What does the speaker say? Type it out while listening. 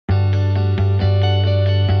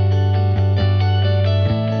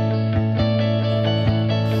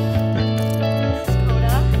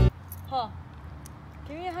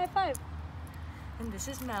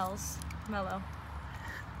smells. Mellow.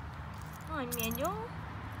 Hi, Mellow.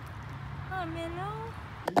 Hi,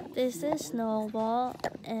 Mellow. This is Snowball,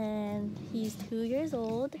 and he's 2 years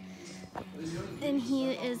old, and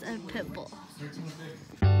he is a pit bull.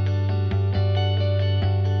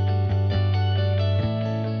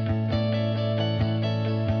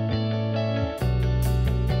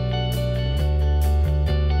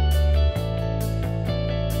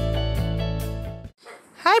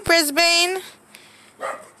 Hi, Brisbane.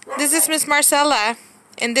 This is Miss Marcella,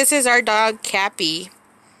 and this is our dog, Cappy.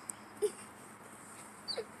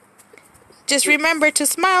 Just remember to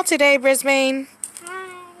smile today, Brisbane.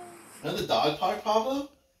 Hi. Another dog park, Pablo?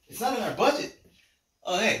 It's not in our budget.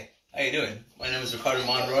 Oh, hey. How you doing? My name is Ricardo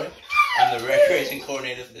Monroy. I'm the recreation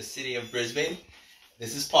coordinator for the city of Brisbane.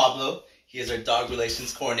 This is Pablo. He is our dog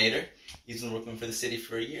relations coordinator. He's been working for the city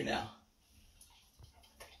for a year now.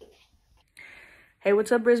 Hey,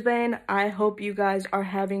 what's up, Brisbane? I hope you guys are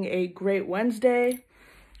having a great Wednesday.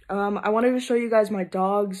 I wanted to show you guys my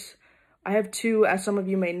dogs. I have two, as some of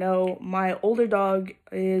you may know. My older dog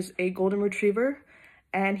is a golden retriever,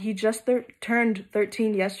 and he just turned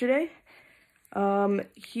 13 yesterday.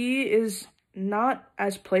 He is not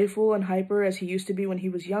as playful and hyper as he used to be when he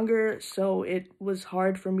was younger, so it was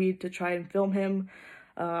hard for me to try and film him.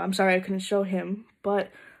 I'm sorry I couldn't show him,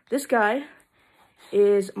 but this guy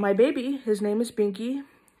is my baby. His name is Binky.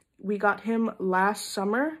 We got him last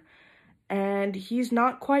summer, and he's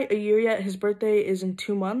not quite a year yet. His birthday is in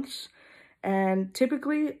 2 months, and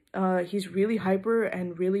typically he's really hyper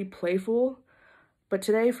and really playful, but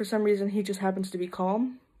today for some reason he just happens to be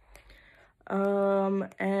calm.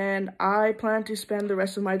 And I plan to spend the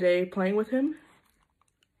rest of my day playing with him.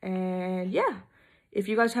 And yeah, if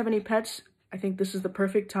you guys have any pets, I think this is the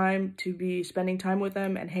perfect time to be spending time with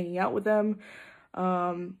them and hanging out with them.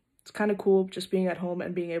 It's kind of cool just being at home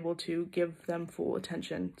and being able to give them full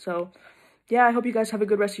attention. So yeah, I hope you guys have a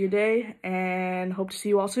good rest of your day and hope to see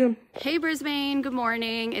you all soon. Hey Brisbane, good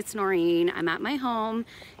morning. It's Noreen. I'm at my home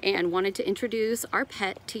and wanted to introduce our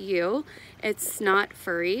pet to you. It's not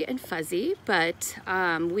furry and fuzzy, but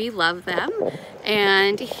we love them,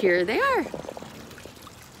 and here they are.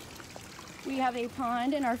 We have a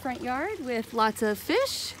pond in our front yard with lots of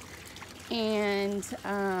fish, and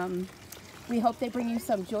we hope they bring you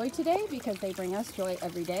some joy today because they bring us joy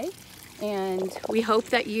every day. And we hope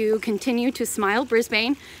that you continue to smile,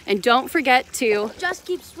 Brisbane, and don't forget to just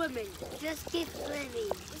keep swimming. Just keep swimming.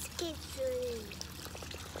 Just keep swimming.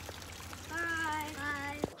 Bye.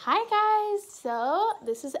 Bye. Hi guys, so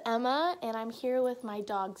this is Emma, and I'm here with my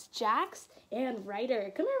dogs Jax and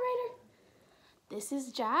Ryder. Come here, Ryder. This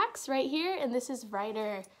is Jax right here, and this is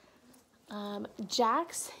Ryder.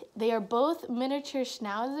 Jax, they are both miniature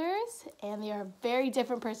schnauzers, and they are very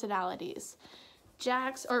different personalities.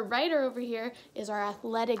 Jax, or Ryder over here, is our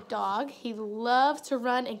athletic dog. He loves to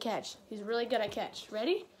run and catch. He's really good at catch.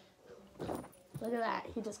 Ready? Look at that.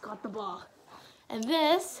 He just caught the ball. And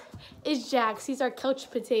this is Jax. He's our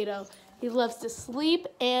couch potato. He loves to sleep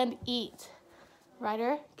and eat.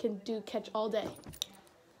 Ryder can do catch all day.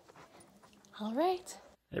 All right.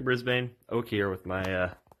 Hey Brisbane, Oak here with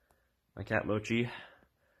my my cat Mochi.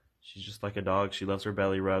 She's just like a dog. She loves her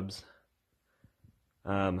belly rubs.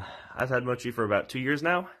 I've had Mochi for about 2 years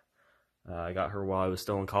now. I got her while I was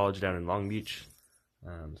still in college down in Long Beach.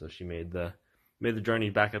 So she made the journey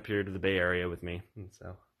back up here to the Bay Area with me. And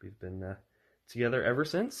so we've been together ever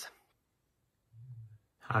since.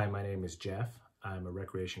 Hi, my name is Jeff. I'm a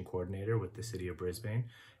recreation coordinator with the city of Brisbane,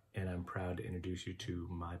 and I'm proud to introduce you to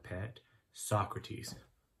my pet, Socrates.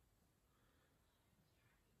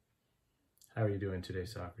 How are you doing today,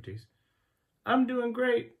 Socrates? I'm doing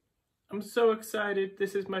great. I'm so excited.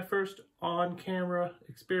 This is my first on-camera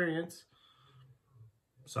experience.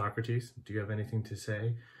 Socrates, do you have anything to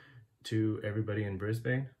say to everybody in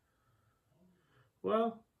Brisbane?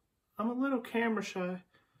 Well, I'm a little camera shy,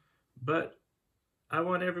 but I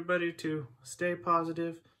want everybody to stay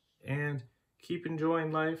positive and keep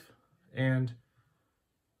enjoying life, and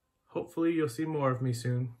hopefully you'll see more of me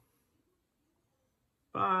soon.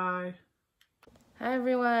 Bye. Hi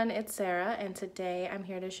everyone, it's Sarah, and today I'm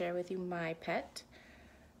here to share with you my pet.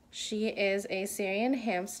 She is a Syrian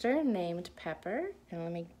hamster named Pepper, and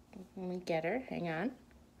let me get her, hang on.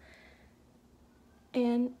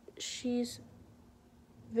 And she's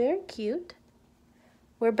very cute.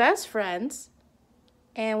 We're best friends,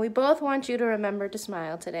 and we both want you to remember to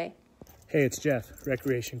smile today. Hey, it's Jeff,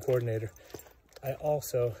 recreation coordinator. I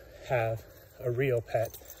also have a real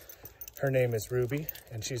pet. Her name is Ruby,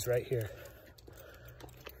 and she's right here.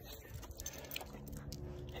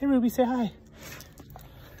 Hey Ruby, say hi.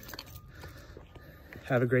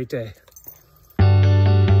 Have a great day.